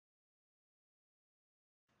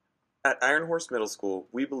At Iron Horse Middle School,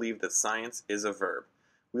 we believe that science is a verb.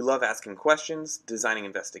 We love asking questions, designing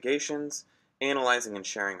investigations, analyzing and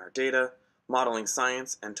sharing our data, modeling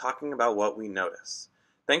science, and talking about what we notice.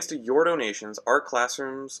 Thanks to your donations, our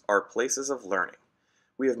classrooms are places of learning.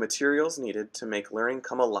 We have materials needed to make learning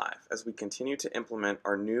come alive as we continue to implement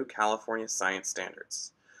our new California science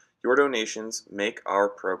standards. Your donations make our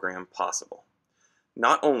program possible.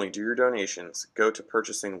 Not only do your donations go to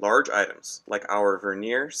purchasing large items like our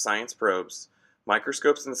vernier science probes,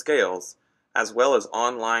 microscopes and scales, as well as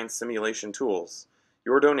online simulation tools,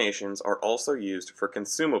 your donations are also used for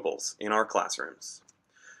consumables in our classrooms.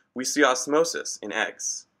 We see osmosis in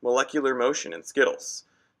eggs, molecular motion in Skittles,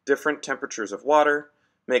 different temperatures of water,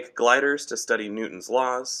 make gliders to study Newton's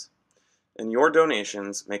laws, and your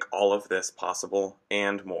donations make all of this possible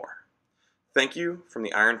and more. Thank you from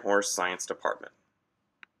the Iron Horse Science Department.